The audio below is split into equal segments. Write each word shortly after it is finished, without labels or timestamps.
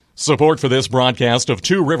Support for this broadcast of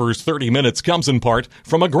Two Rivers 30 Minutes comes in part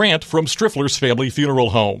from a grant from Striffler's Family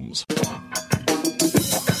Funeral Homes.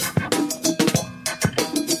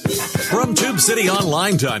 From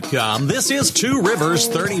TubeCityOnline.com, this is Two Rivers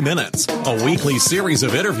 30 Minutes, a weekly series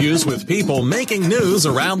of interviews with people making news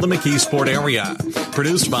around the McKeesport area.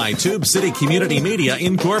 Produced by Tube City Community Media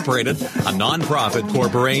Incorporated, a nonprofit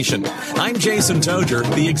corporation. I'm Jason Toger,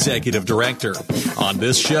 the Executive Director. On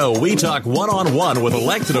this show, we talk one-on-one with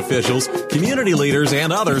elected officials, community leaders,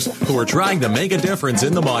 and others who are trying to make a difference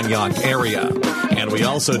in the Mon-Yough area. And we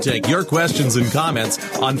also take your questions and comments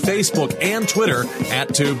on Facebook and Twitter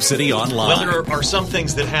at Tube City Online. Well, there are some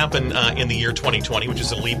things that happen in the year 2020, which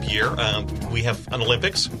is a leap year. We have an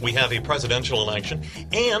Olympics, we have a presidential election,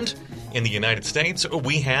 and in the United States,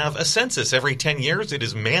 we have a census. Every 10 years, it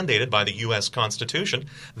is mandated by the U.S. Constitution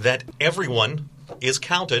that everyone is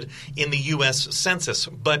counted in the U.S. Census.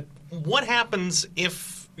 But what happens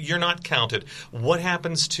if you're not counted? What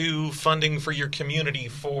happens to funding for your community,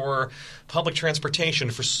 for public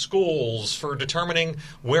transportation, for schools, for determining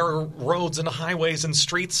where roads and highways and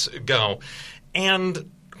streets go?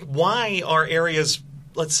 And why are areas,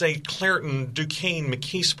 let's say Clairton, Duquesne,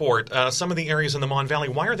 McKeesport, some of the areas in the Mon Valley,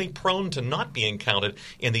 why are they prone to not being counted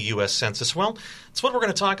in the U.S. Census? Well, it's what we're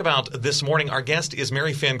going to talk about this morning. Our guest is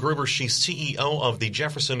Mary Fan Gruber. She's CEO of the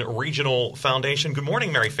Jefferson Regional Foundation. Good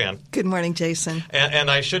morning, Mary Fan. Good morning, Jason.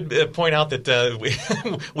 And I should point out that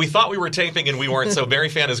we thought we were taping and we weren't. So Mary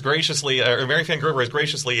Fan Gruber has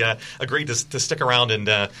graciously agreed to stick around and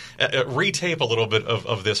retape a little bit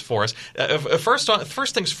of this for us.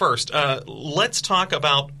 First things first. Let's talk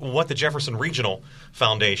about what the Jefferson Regional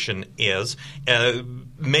Foundation is.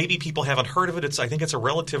 Maybe people haven't heard of it. I think it's a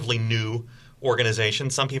relatively new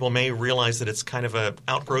organization. Some people may realize that it's kind of an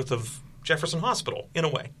outgrowth of Jefferson Hospital in a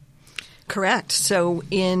way. Correct. So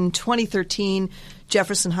in 2013,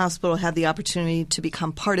 Jefferson Hospital had the opportunity to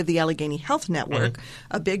become part of the Allegheny Health Network,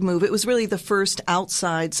 a big move. It was really the first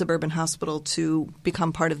outside suburban hospital to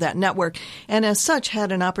become part of that network, and as such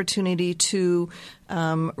had an opportunity to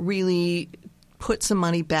really put some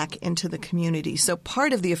money back into the community. So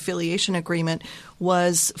part of the affiliation agreement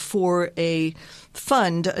was for a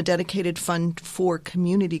fund, a dedicated fund for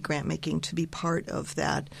community grant making to be part of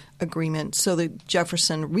that agreement. So the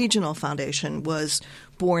Jefferson Regional Foundation was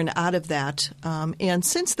born out of that. And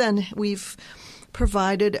since then, we've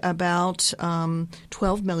provided about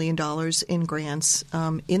 $12 million in grants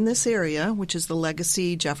in this area, which is the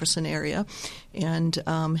Legacy Jefferson area, and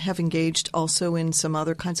have engaged also in some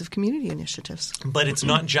other kinds of community initiatives. But it's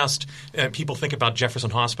not just people think about Jefferson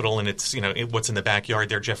Hospital and it's what's in the backyard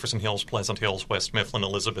there: Jefferson Hills, Pleasant Hills, West Mifflin,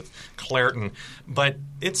 Elizabeth, Clairton. But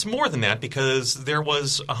it's more than that, because there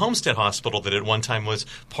was a Homestead Hospital that at one time was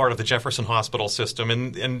part of the Jefferson Hospital system,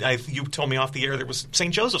 and you told me off the air there was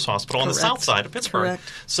St. Joseph's Hospital on the south side of Pittsburgh. Correct.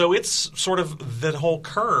 So it's sort of the whole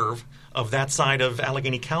curve of that side of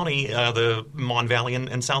Allegheny County, the Mon Valley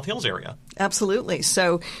and South Hills area. Absolutely.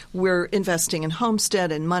 So we're investing in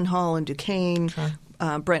Homestead and Munhall and Duquesne,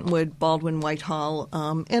 Brentwood, Baldwin, Whitehall,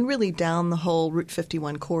 and really down the whole Route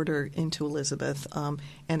 51 corridor into Elizabeth,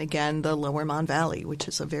 and again, the Lower Mon Valley, which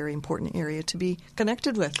is a very important area to be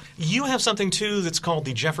connected with. You have something, too, that's called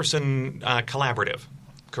the Jefferson Collaborative.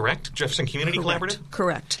 Correct? Jefferson Community Collaborative?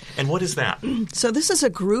 Correct. And what is that? So this is a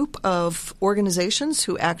group of organizations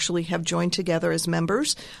who actually have joined together as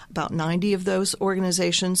members, about 90 of those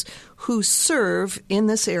organizations who serve in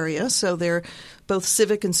this area. So they're both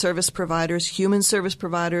civic and service providers, human service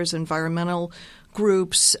providers, environmental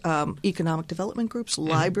groups, economic development groups,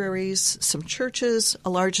 libraries, some churches, a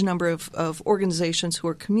large number of organizations who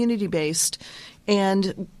are community-based,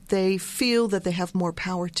 and they feel that they have more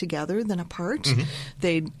power together than apart.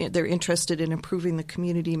 They're interested in improving the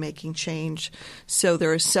community, making change. So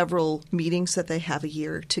there are several meetings that they have a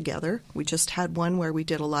year together. We just had one where we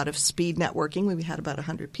did a lot of speed networking. We had about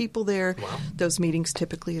 100 people there. Wow. Those meetings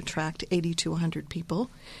typically attract 80 to 100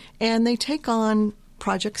 people. And they take on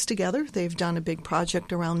projects together. They've done a big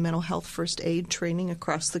project around mental health first aid training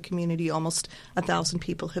across the community. Almost 1,000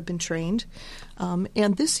 people have been trained.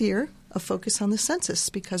 And this year, a focus on the census,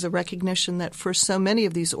 because of recognition that for so many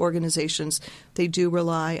of these organizations, they do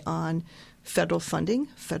rely on federal funding,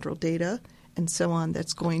 federal data, and so on,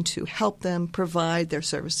 that's going to help them provide their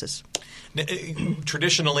services.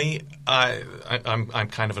 Traditionally, I'm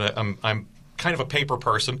kind of a paper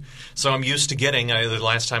person, so I'm used to getting. The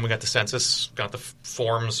last time we got the census, got the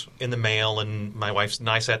forms in the mail, and my wife and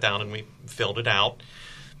I sat down and we filled it out.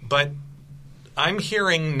 But I'm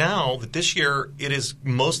hearing now that this year it is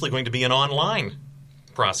mostly going to be an online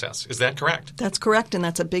process. Is that correct? That's correct, and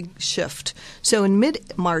that's a big shift. So in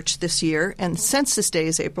mid-March this year, and Census Day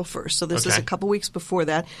is April 1st, so this is a couple weeks before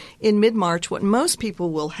that. In mid-March, what most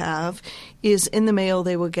people will have is in the mail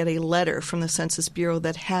they will get a letter from the Census Bureau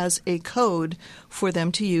that has a code for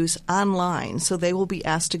them to use online. So they will be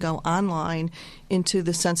asked to go online into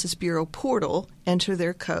the Census Bureau portal, enter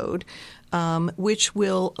their code, which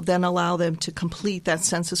will then allow them to complete that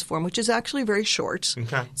census form, which is actually very short.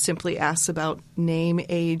 Okay. Simply asks about name,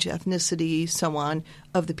 age, ethnicity, so on,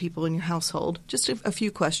 of the people in your household. Just a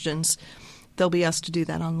few questions. They'll be asked to do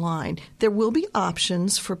that online. There will be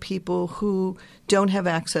options for people who don't have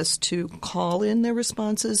access to call in their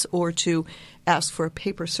responses or to ask for a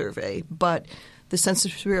paper survey, but the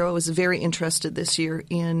Census Bureau is very interested this year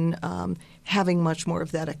in having much more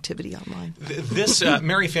of that activity online. This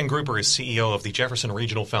Mary Van Gruber is CEO of the Jefferson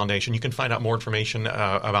Regional Foundation. You can find out more information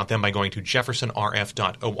about them by going to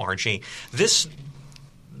jeffersonrf.org. This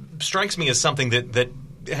strikes me as something that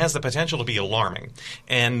has the potential to be alarming.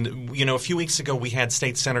 And, a few weeks ago we had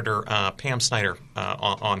State Senator Pam Snyder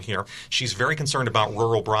on here. She's very concerned about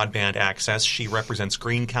rural broadband access. She represents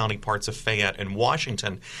Greene County, parts of Fayette, and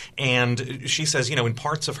Washington. And she says, in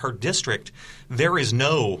parts of her district, there is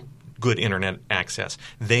no good internet access.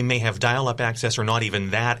 They may have dial-up access or not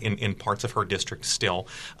even that in parts of her district still.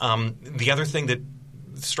 The other thing that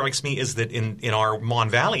strikes me is that in our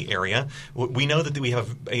Mon Valley area, we know that we have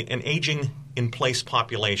an aging in-place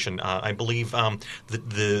population. I believe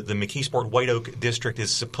the McKeesport White Oak district is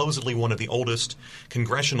supposedly one of the oldest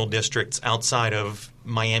congressional districts outside of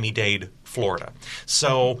Miami-Dade, Florida.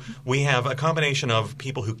 So we have a combination of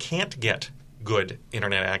people who can't get good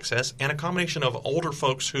internet access and a combination of older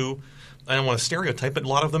folks who, I don't want to stereotype, but a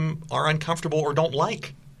lot of them are uncomfortable or don't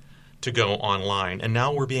like to go online. And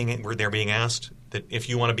now they're being asked that if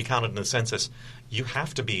you want to be counted in the census, you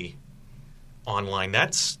have to be online.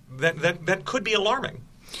 That could be alarming.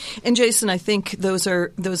 And Jason, I think those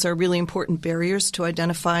are really important barriers to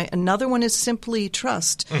identify. Another one is simply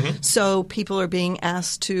trust. Mm-hmm. So people are being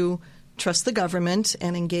asked to trust the government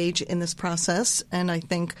and engage in this process. And I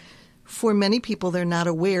think for many people, they're not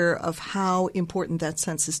aware of how important that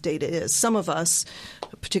census data is. Some of us,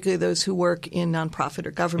 particularly those who work in nonprofit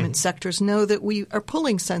or government sectors, know that we are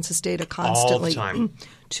pulling census data constantly all the time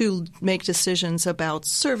to make decisions about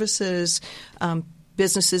services.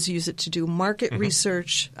 Businesses use it to do market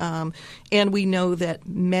research. And we know that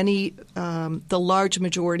the large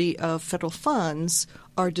majority of federal funds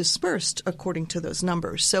are dispersed according to those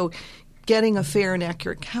numbers. So getting a fair and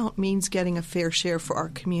accurate count means getting a fair share for our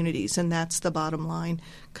communities, and that's the bottom line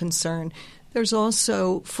concern. There's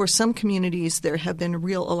also, for some communities, there have been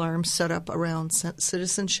real alarms set up around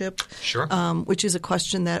citizenship, sure. Which is a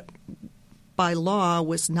question that by law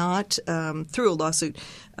was not, through a lawsuit,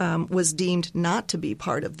 was deemed not to be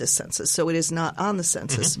part of this census. So it is not on the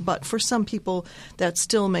census. Mm-hmm. But for some people, that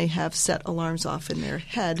still may have set alarms off in their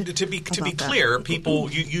head. To be clear,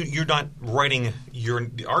 people, you're not writing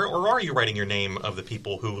are you writing your name of the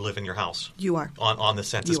people who live in your house? You are. On the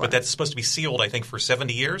census. But that's supposed to be sealed, I think, for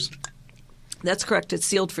 70 years? That's correct. It's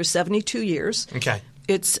sealed for 72 years. Okay.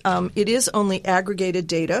 It is only aggregated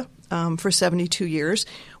data for 72 years.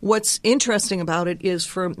 What's interesting about it is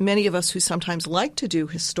for many of us who sometimes like to do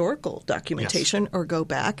historical documentation or go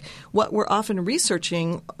back, what we're often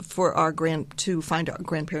researching for to find our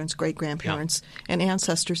grandparents, great-grandparents, and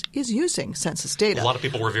ancestors is using census data. A lot of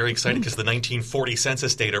people were very excited because the 1940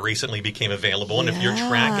 census data recently became available. And if you're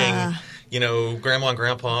tracking grandma and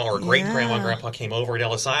grandpa or great-grandma and grandpa came over at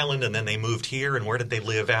Ellis Island and then they moved here, and where did they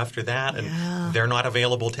live after that? And they're not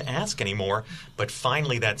available to ask anymore. But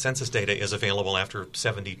finally that census data is available after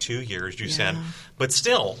 72 years, you said. But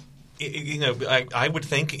still, I would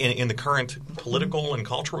think in the current political and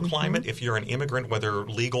cultural climate, if you're an immigrant, whether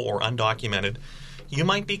legal or undocumented, you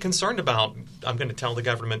might be concerned about, I'm going to tell the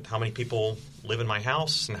government how many people live in my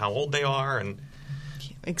house and how old they are. And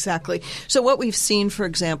Exactly. So what we've seen, for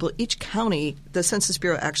example, each county, the Census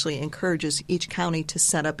Bureau actually encourages each county to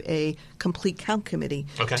set up a complete count committee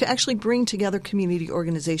to actually bring together community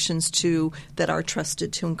organizations that are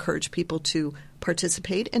trusted to encourage people to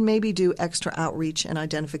participate and maybe do extra outreach and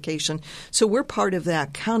identification. So we're part of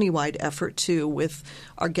that countywide effort too with,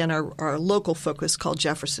 again, our local focus called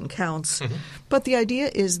Jefferson Counts. Mm-hmm. But the idea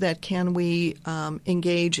is that can we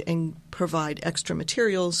engage and provide extra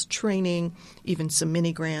materials, training, even some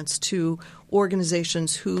mini grants to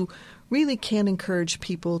organizations who really can encourage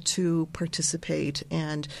people to participate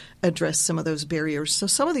and address some of those barriers. So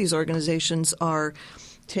some of these organizations are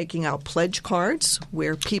taking out pledge cards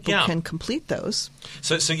where people can complete those.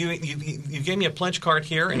 So you gave me a pledge card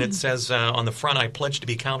here, and it says on the front, "I pledge to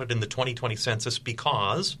be counted in the 2020 census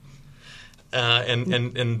because,"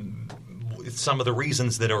 and some of the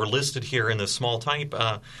reasons that are listed here in the small type.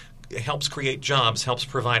 Helps create jobs, helps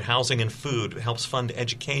provide housing and food, helps fund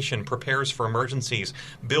education, prepares for emergencies,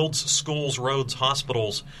 builds schools, roads,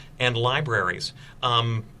 hospitals, and libraries.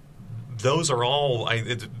 Those are all,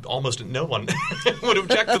 almost no one would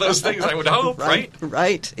object to those things, I would hope, right?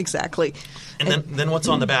 Right, exactly. And then what's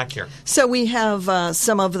on the back here? So we have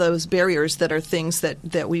some of those barriers that are things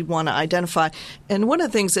that we want to identify. And one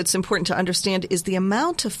of the things that's important to understand is the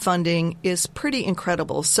amount of funding is pretty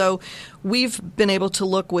incredible. So we've been able to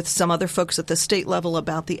look with some other folks at the state level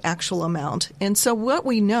about the actual amount. And so what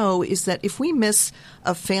we know is that if we miss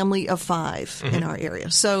a family of 5 in our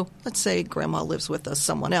area, so let's say grandma lives with us,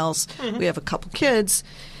 someone else, we have a couple kids,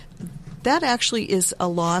 that actually is a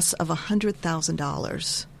loss of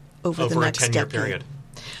 $100,000 over the next a 10-year decade. period.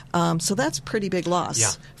 So that's a pretty big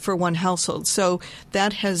loss for one household. So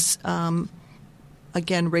that has,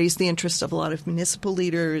 again, raised the interest of a lot of municipal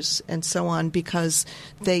leaders and so on because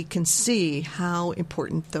they can see how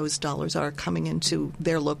important those dollars are coming into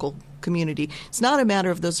their local community. It's not a matter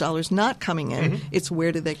of those dollars not coming in. It's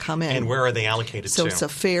where do they come in. And where are they allocated so to? So it's a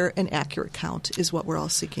fair and accurate count is what we're all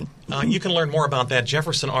seeking. You can learn more about that,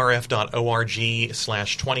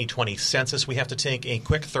 jeffersonrf.org/2020 census. We have to take a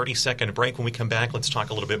quick 30-second break. When we come back, let's talk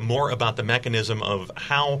a little bit more about the mechanism of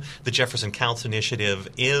how the Jefferson Counts Initiative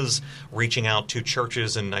is reaching out to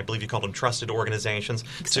churches and I believe you call them trusted organizations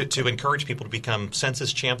to encourage people to become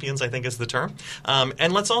census champions, I think is the term.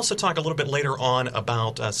 And let's also talk a little bit later on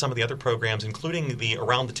about some of the other programs, including the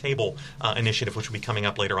Around the Table initiative, which will be coming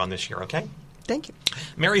up later on this year, okay? Thank you.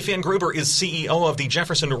 Mary Van Gruber is CEO of the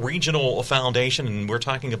Jefferson Regional Foundation, and we're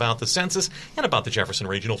talking about the census and about the Jefferson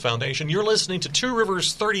Regional Foundation. You're listening to Two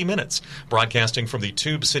Rivers 30 Minutes, broadcasting from the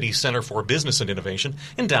Tube City Center for Business and Innovation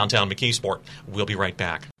in downtown McKeesport. We'll be right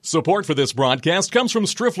back. Support for this broadcast comes from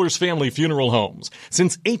Striffler's Family Funeral Homes.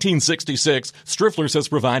 Since 1866, Striffler's has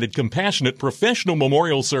provided compassionate professional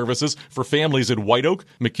memorial services for families in White Oak,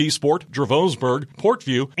 McKeesport, Dravosburg,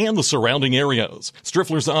 Portview, and the surrounding areas.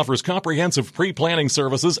 Striffler's offers comprehensive pre-planning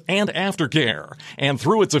services and aftercare. And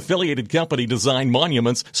through its affiliated company Design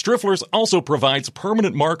Monuments, Striffler's also provides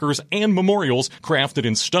permanent markers and memorials crafted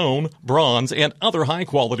in stone, bronze, and other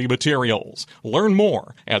high-quality materials. Learn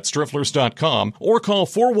more at strifflers.com or call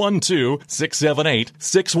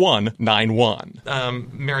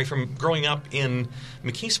 412-678-6191. Mary, from growing up in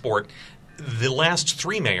McKeesport, the last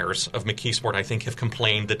 3 mayors of McKeesport, I think, have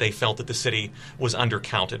complained that they felt that the city was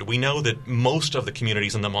undercounted. We know that most of the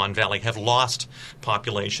communities in the Mon Valley have lost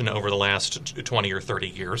population over the last 20 or 30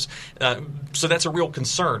 years. So that's a real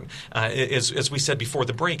concern. As we said before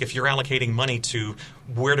the break, if you're allocating money to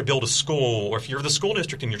where to build a school, or if you're the school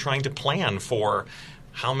district and you're trying to plan for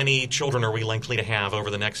how many children are we likely to have over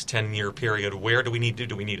the next 10-year period? Where do we need to?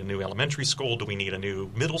 Do we need a new elementary school? Do we need a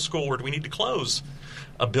new middle school? Or do we need to close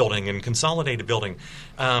a building and consolidate a building?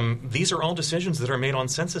 These are all decisions that are made on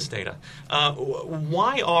census data.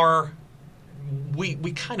 Why are we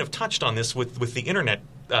kind of touched on this with the internet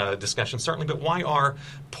discussion, certainly, but why are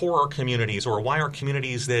poorer communities or why are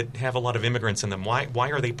communities that have a lot of immigrants in them, why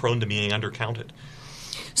are they prone to being undercounted?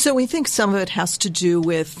 So we think some of it has to do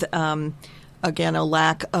with again, a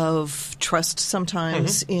lack of trust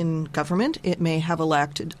sometimes in government. It may have a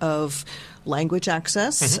lack of language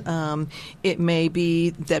access. It may be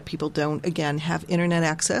that people don't, again, have internet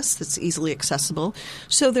access that's easily accessible.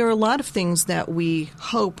 So there are a lot of things that we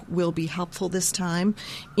hope will be helpful this time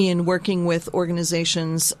in working with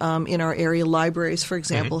organizations in our area. Libraries, for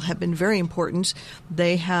example, have been very important.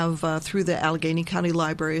 They have, through the Allegheny County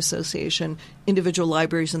Library Association, individual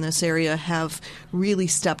libraries in this area have really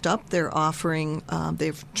stepped up their offering.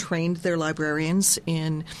 They've trained their librarians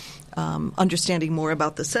in understanding more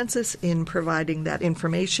about the census, in providing that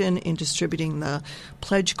information, in distributing the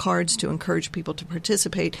pledge cards to encourage people to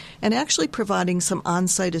participate, and actually providing some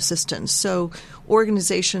on-site assistance. So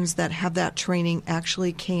organizations that have that training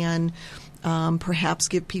actually can perhaps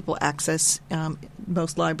give people access.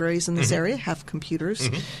 Most libraries in this area have computers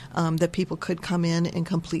that people could come in and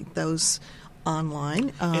complete those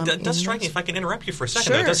online. It does strike me, if I can interrupt you for a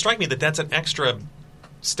second, Sure. it does strike me that that's an extra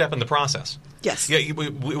step in the process. Yes. Yeah,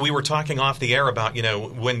 we were talking off the air about,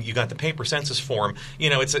 when you got the paper census form,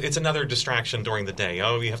 it's another distraction during the day.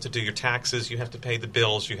 Oh, you have to do your taxes, you have to pay the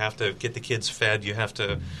bills, you have to get the kids fed, you have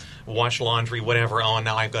to wash laundry, whatever. Oh, and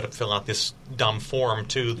now I've got to fill out this dumb form,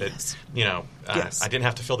 too, that, Yes. I didn't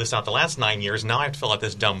have to fill this out the last 9 years. Now I have to fill out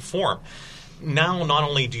this dumb form. now not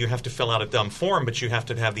only do you have to fill out a dumb form, but you have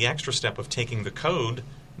to have the extra step of taking the code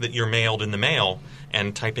that you're mailed in the mail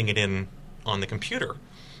and typing it in on the computer.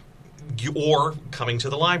 Or coming to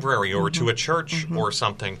the library or to a church or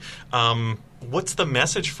something. What's the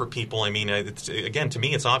message for people? I mean, again, to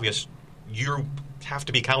me, it's obvious. You have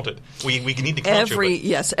to be counted. We need to count you.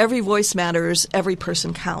 Yes, every voice matters. Every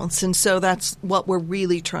person counts. And so that's what we're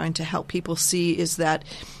really trying to help people see is that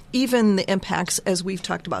even the impacts, as we've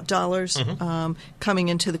talked about dollars coming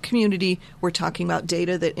into the community, we're talking about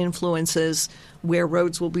data that influences where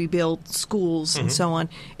roads will be built, schools, and so on.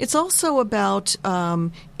 It's also about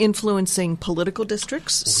influencing political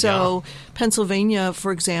districts. So Pennsylvania,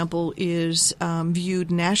 for example, is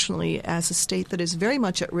viewed nationally as a state that is very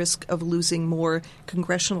much at risk of losing more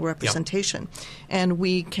congressional representation. And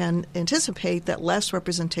we can anticipate that less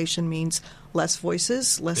representation means less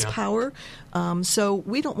voices, less power. So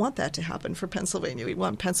we don't want that to happen for Pennsylvania. We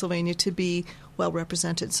want Pennsylvania to be well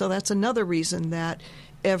represented. So that's another reason that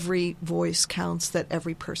every voice counts, that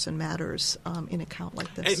every person matters in a count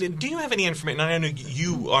like this. And do you have any information? I know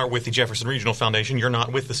you are with the Jefferson Regional Foundation. You're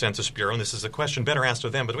not with the Census Bureau, and this is a question better asked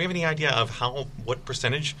of them. But do we have any idea of what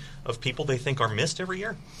percentage of people they think are missed every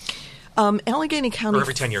year? Allegheny County, or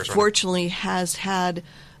every 10 years, fortunately, has had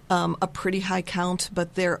a pretty high count,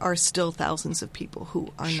 but there are still thousands of people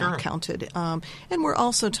who are not counted. And we're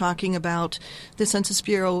also talking about the Census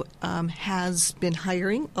Bureau has been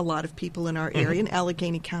hiring a lot of people in our area. In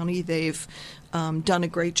Allegheny County, they've done a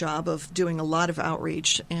great job of doing a lot of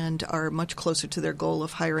outreach and are much closer to their goal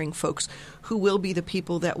of hiring folks who will be the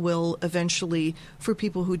people that will eventually, for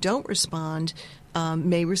people who don't respond,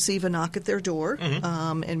 may receive a knock at their door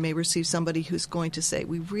and may receive somebody who's going to say,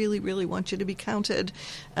 we really, really want you to be counted.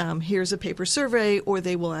 Here's a paper survey, or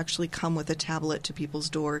they will actually come with a tablet to people's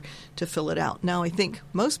door to fill it out. Now, I think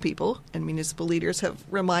most people, and municipal leaders have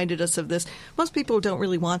reminded us of this, most people don't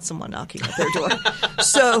really want someone knocking at their door.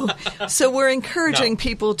 So we're encouraging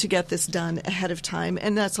people to get this done ahead of time,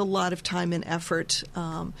 and that's a lot of time and effort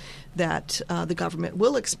that the government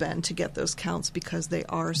will expend to get those counts because they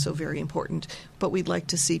are so very important. But we'd like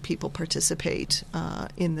to see people participate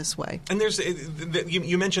in this way. And there's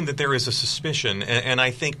you mentioned that there is a suspicion, and I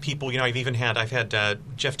think people, I've had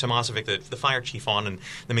Jeff Tomasovic, the fire chief, on, and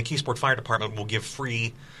the McKeesport Fire Department will give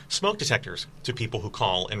free smoke detectors to people who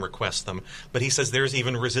call and request them. But he says there's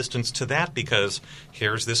even resistance to that because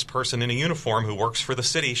here's this person in a uniform who works for the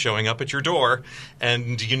city showing up at your door,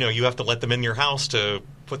 and you have to let them in your house to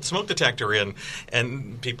put the smoke detector in,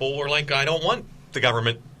 and people were like, I don't want the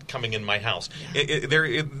government coming in my house.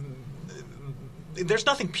 There's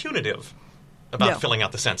nothing punitive about filling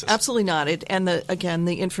out the census. Absolutely not.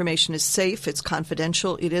 The information is safe. It's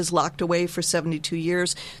confidential. It is locked away for 72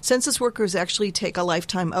 years. Census workers actually take a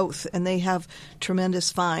lifetime oath, and they have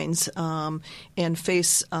tremendous fines and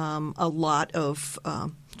face a lot of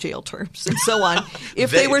jail terms and so on. If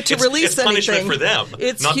they were to release anything, punishment for them.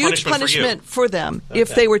 It's not huge punishment for them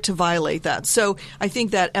if they were to violate that. So I think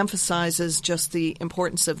that emphasizes just the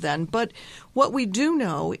importance of them. But what we do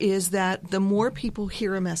know is that the more people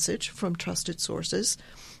hear a message from trusted sources,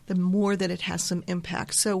 the more that it has some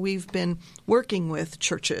impact. So we've been working with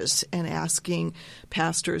churches and asking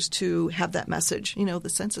pastors to have that message. The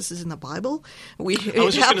census is in the Bible.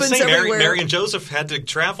 It happens everywhere. Mary and Joseph had to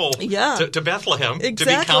travel to Bethlehem to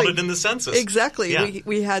be counted in the census. Exactly. Yeah.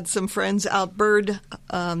 We had some friends out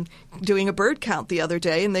doing a bird count the other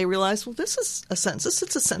day, and they realized, well, this is a census.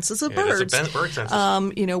 It's a census of birds. It's a bird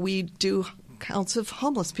census. We do counts of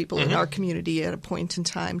homeless people in our community at a point in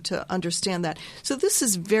time to understand that. So this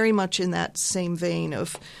is very much in that same vein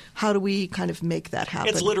of how do we kind of make that happen.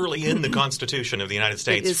 It's literally in the Constitution of the United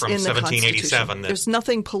States from 1787. There's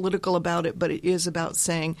nothing political about it, but it is about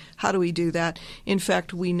saying how do we do that. In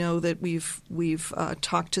fact, we know that we've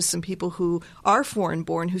talked to some people who are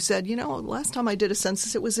foreign-born who said, last time I did a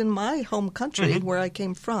census, it was in my home country where I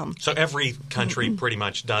came from. So every country pretty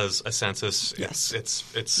much does a census. Yes.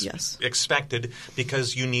 It's expected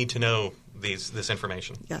because you need to know this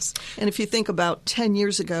information. Yes. And if you think about 10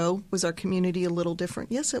 years ago, was our community a little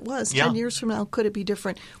different? Yes, it was. 10 years from now, could it be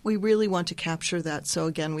different? We really want to capture that. So,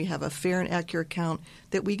 again, we have a fair and accurate count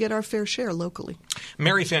that we get our fair share locally.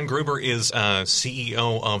 Mary Van Gruber is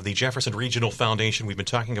CEO of the Jefferson Regional Foundation. We've been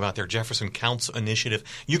talking about their Jefferson Counts initiative.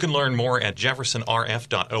 You can learn more at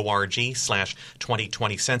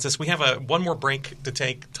jeffersonrf.org/2020 census. We have one more break to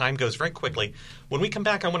take. Time goes very quickly. When we come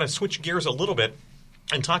back, I want to switch gears a little bit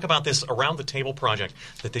and talk about this Around the Table project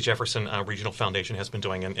that the Jefferson Regional Foundation has been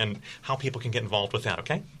doing and how people can get involved with that,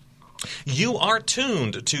 okay? You are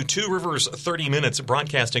tuned to Two Rivers 30 Minutes,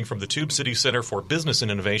 broadcasting from the Tube City Center for Business and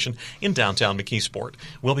Innovation in downtown McKeesport.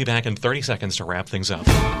 We'll be back in 30 seconds to wrap things up.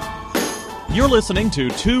 You're listening to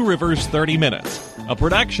Two Rivers 30 Minutes, a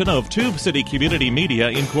production of Tube City Community Media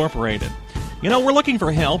Incorporated. You know, we're looking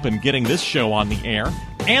for help in getting this show on the air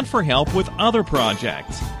and for help with other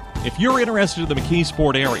projects. If you're interested in the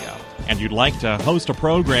McKeesport area and you'd like to host a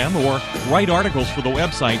program or write articles for the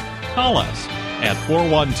website, call us at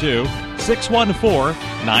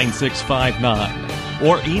 412-614-9659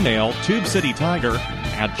 or email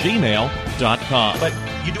tubecitytiger@gmail.com. But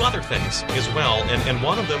you do other things as well, and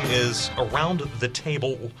one of them is around the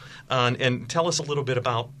table. And tell us a little bit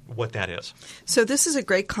about what that is. So this is a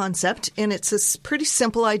great concept, and it's a pretty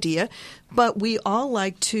simple idea, but we all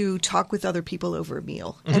like to talk with other people over a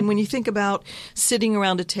meal. Mm-hmm. And when you think about sitting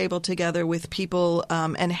around a table together with people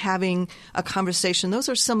and having a conversation, those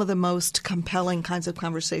are some of the most compelling kinds of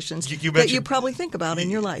conversations that you probably think about in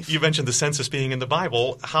your life. You mentioned the census being in the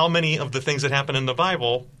Bible. How many of the things that happen in the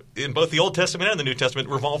Bible in both the Old Testament and the New Testament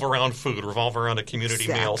revolve around food, revolve around a community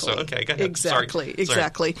meal? So, okay, go ahead. Exactly.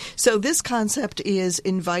 Sorry. So this concept is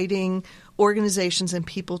inviting organizations and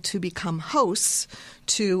people to become hosts,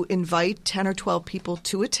 to invite 10 or 12 people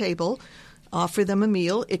to a table, offer them a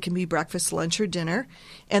meal. It can be breakfast, lunch, or dinner,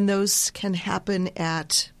 and those can happen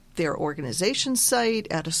at their organization site,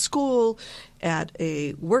 at a school, at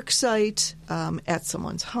a work site, at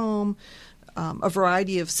someone's home, a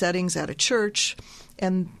variety of settings at a church,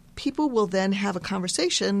 and people will then have a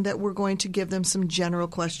conversation that we're going to give them some general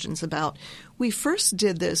questions about. We first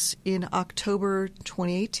did this in October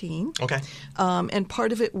 2018. Okay. And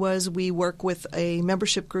part of it was we work with a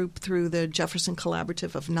membership group through the Jefferson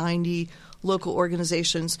Collaborative of 90 local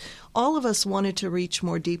organizations. All of us wanted to reach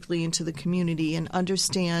more deeply into the community and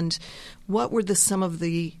understand what were some of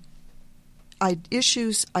the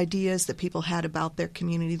issues, ideas that people had about their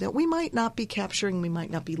community that we might not be capturing, we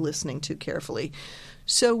might not be listening to carefully.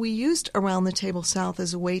 So we used Around the Table South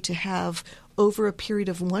as a way to have, over a period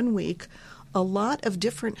of 1 week, a lot of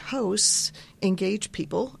different hosts engage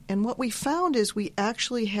people. And what we found is we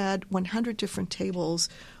actually had 100 different tables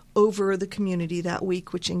over the community that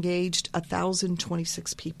week, which engaged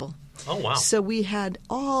 1,026 people. Oh, wow. So we had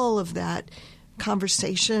all of that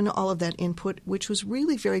conversation, all of that input, which was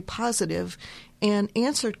really very positive, and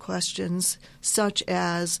answered questions such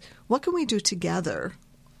as, what can we do together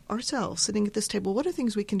ourselves sitting at this table? What are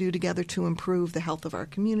things we can do together to improve the health of our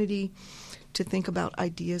community, to think about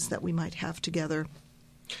ideas that we might have together?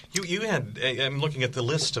 You had, I'm looking at the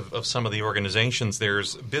list of some of the organizations.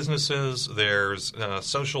 There's businesses, there's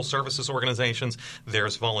social services organizations,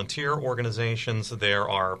 there's volunteer organizations, there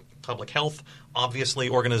are public health, obviously,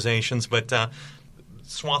 organizations, but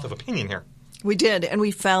swath of opinion here. We did, and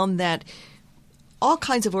we found that all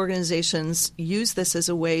kinds of organizations use this as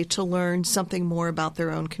a way to learn something more about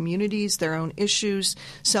their own communities, their own issues.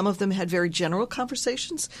 Some of them had very general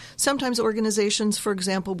conversations. Sometimes organizations, for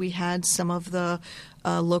example, we had some of the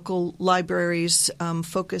local libraries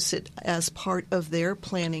focus it as part of their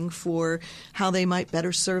planning for how they might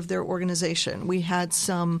better serve their organization. We had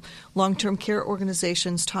some long-term care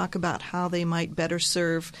organizations talk about how they might better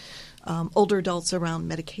serve older adults around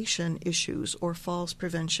medication issues or falls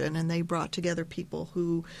prevention, and they brought together people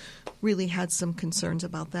who really had some concerns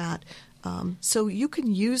about that. So you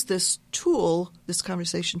can use this tool, this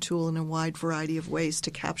conversation tool, in a wide variety of ways to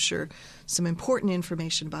capture some important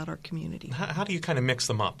information about our community. How do you kind of mix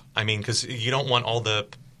them up? I mean, because you don't want all the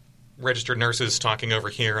registered nurses talking over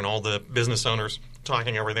here and all the business owners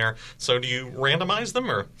talking over there. So do you randomize them?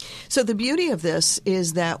 Or? So the beauty of this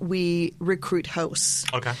is that we recruit hosts.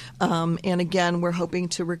 Okay. And again, we're hoping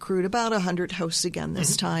to recruit about 100 hosts again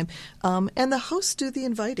this time. And the hosts do the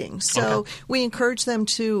inviting. So we encourage them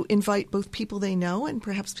to invite both people they know and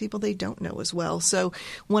perhaps people they don't know as well. So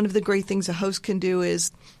one of the great things a host can do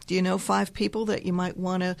is, do you know 5 people that you might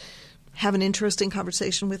want to have an interesting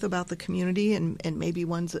conversation with about the community, and maybe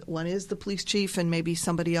one is the police chief, and maybe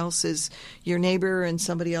somebody else is your neighbor, and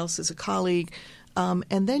somebody else is a colleague.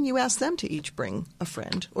 And then you ask them to each bring a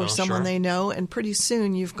friend or someone they know, and pretty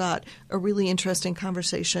soon you've got a really interesting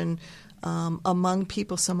conversation among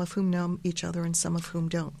people, some of whom know each other and some of whom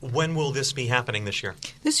don't. When will this be happening this year?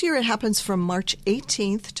 This year it happens from March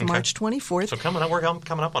 18th to March 24th. So we're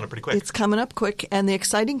coming up on it pretty quick. It's coming up quick. And the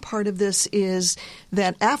exciting part of this is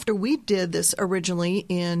that after we did this originally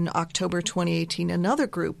in October 2018, another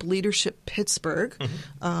group, Leadership Pittsburgh,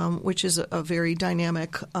 which is a very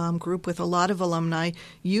dynamic group with a lot of alumni,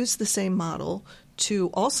 used the same model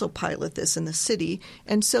to also pilot this in the city.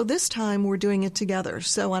 And so this time we're doing it together.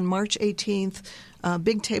 So on March 18th,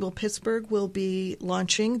 Big Table Pittsburgh will be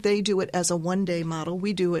launching. They do it as a one-day model.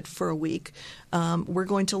 We do it for a week. We're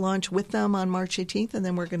going to launch with them on March 18th, and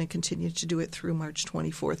then we're going to continue to do it through March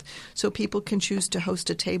 24th. So people can choose to host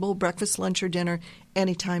a table, breakfast, lunch, or dinner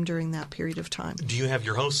anytime during that period of time. Do you have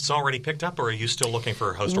your hosts already picked up, or are you still looking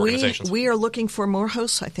for host organizations? We are looking for more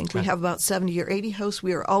hosts. I think we have about 70 or 80 hosts.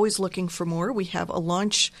 We are always looking for more. We have a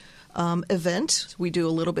launch event. We do a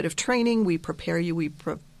little bit of training. We prepare you. We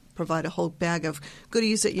provide a whole bag of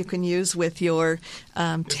goodies that you can use with your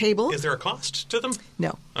table. Is there a cost to them?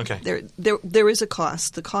 No. Okay. There is a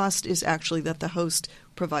cost. The cost is actually that the host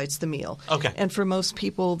provides the meal. Okay. And for most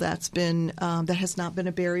people, that has not been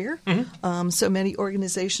a barrier. Mm-hmm. So many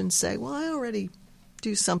organizations say, well, I already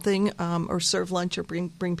do something or serve lunch or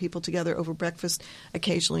bring people together over breakfast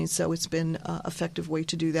occasionally. So it's been an effective way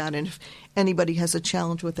to do that. And if anybody has a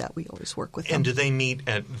challenge with that, we always work with them. And do they meet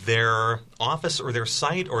at their office or their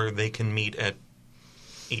site, or they can meet at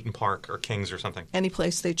Eaton Park or King's or something? Any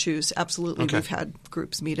place they choose, absolutely. Okay. We've had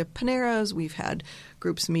groups meet at Panera's. We've had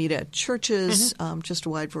groups meet at churches, just a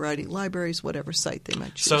wide variety of libraries, whatever site they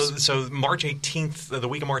might choose. So March 18th, the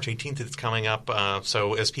week of March 18th, it's coming up.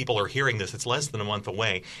 So as people are hearing this, it's less than a month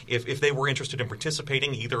away. If they were interested in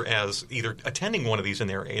participating, either attending one of these in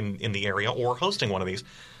the area or hosting one of these,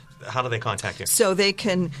 how do they contact you? So they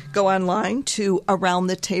can go online to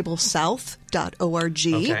aroundthetablesouth.org.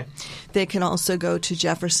 Okay. They can also go to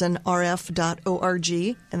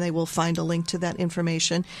jeffersonrf.org, and they will find a link to that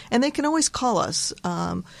information. And they can always call us,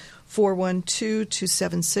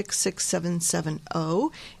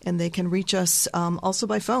 412-276-6770, and they can reach us also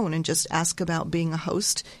by phone and just ask about being a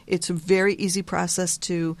host. It's a very easy process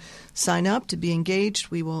to sign up, to be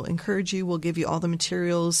engaged. We will encourage you. We'll give you all the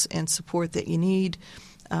materials and support that you need.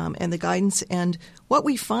 And the guidance. And what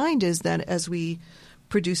we find is that as we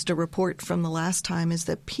produced a report from the last time is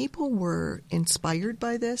that people were inspired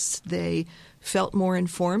by this. They felt more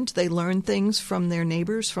informed. They learned things from their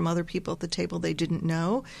neighbors, from other people at the table they didn't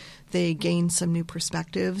know. They gained some new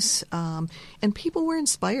perspectives. And people were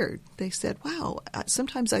inspired. They said, wow,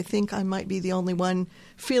 sometimes I think I might be the only one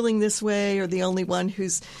feeling this way or the only one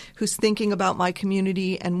who's thinking about my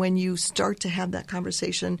community. And when you start to have that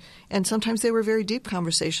conversation, and sometimes they were very deep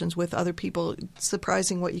conversations with other people,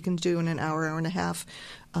 surprising what you can do in an hour and a half,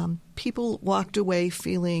 people walked away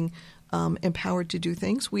feeling empowered to do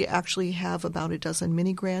things. We actually have about a dozen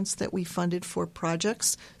mini grants that we funded for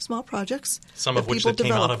projects, small projects. Some of which that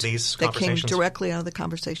came out of these conversations? That came directly out of the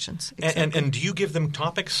conversations. Exactly. And do you give them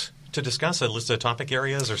topics to discuss, a list of topic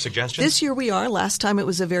areas or suggestions? This year we are. Last time it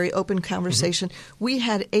was a very open conversation. Mm-hmm. We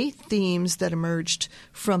had 8 themes that emerged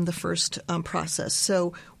from the first process.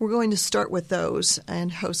 So we're going to start with those,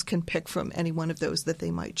 and hosts can pick from any one of those that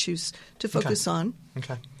they might choose to focus on.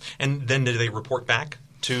 Okay. And then do they report back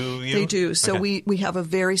to you? They do. So we have a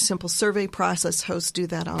very simple survey process. Hosts do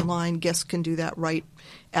that online. Guests can do that right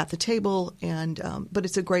at the table, and but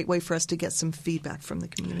it's a great way for us to get some feedback from the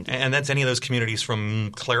community. And that's any of those communities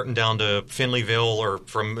from Clairton down to Finleyville, or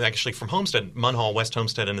from Homestead, Munhall, West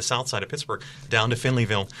Homestead, and the south side of Pittsburgh, down to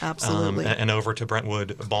Finleyville. Absolutely. And over to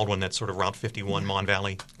Brentwood, Baldwin, that's sort of Route 51, Mon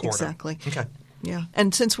Valley corridor. Exactly. Okay. Yeah.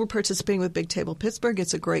 And since we're participating with Big Table Pittsburgh,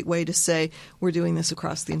 it's a great way to say we're doing this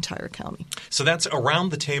across the entire county. So that's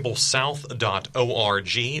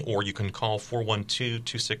aroundthetablesouth.org, or you can call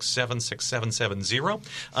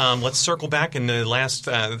 412-267-6770. Let's circle back in the last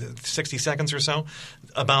 60 seconds or so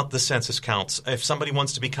about the census counts. If somebody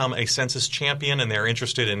wants to become a census champion and they're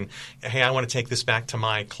interested in, hey, I want to take this back to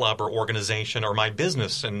my club or organization or my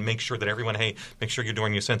business and make sure that everyone, hey, make sure you're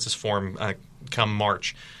doing your census form come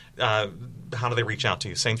March. How do they reach out to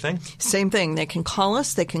you? Same thing? Same thing. They can call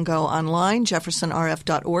us. They can go online,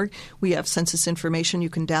 jeffersonrf.org. We have census information you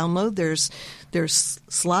can download. There's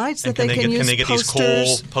slides that they can use. Can they get posters.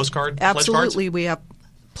 these cool postcard Absolutely. pledge cards? We have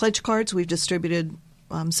pledge cards. We've distributed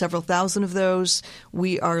several thousand of those.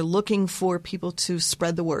 We are looking for people to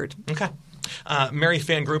spread the word. Okay. Mary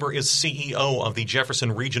Fan Gruber is CEO of the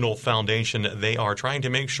Jefferson Regional Foundation. They are trying to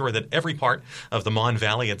make sure that every part of the Mon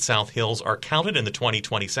Valley and South Hills are counted in the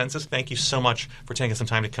 2020 census. Thank you so much for taking some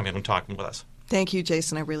time to come in and talk with us. Thank you,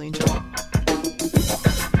 Jason. I really enjoyed it.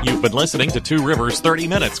 You've been listening to Two Rivers 30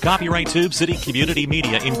 Minutes. Copyright Tube City Community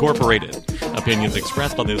Media, Incorporated. Opinions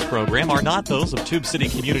expressed on this program are not those of Tube City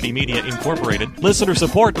Community Media, Incorporated. Listener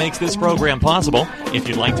support makes this program possible. If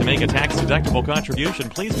you'd like to make a tax-deductible contribution,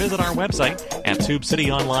 please visit our website at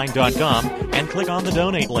tubecityonline.com and click on the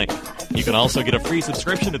donate link. You can also get a free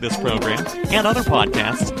subscription to this program and other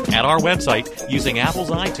podcasts at our website using Apple's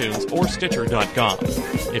iTunes or Stitcher.com.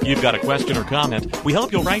 If you've got a question or comment, we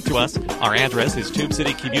hope you'll write to us. Our address is Tube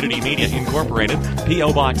City Community Media Incorporated,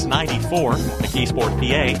 P.O. Box 94, McKeesport,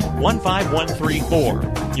 PA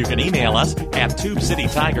 15134. You can email us at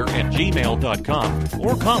tubecitytiger@gmail.com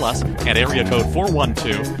or call us at area code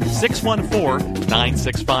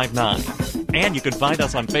 412-614-9659. And you can find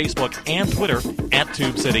us on Facebook and Twitter at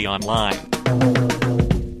Tube City Online.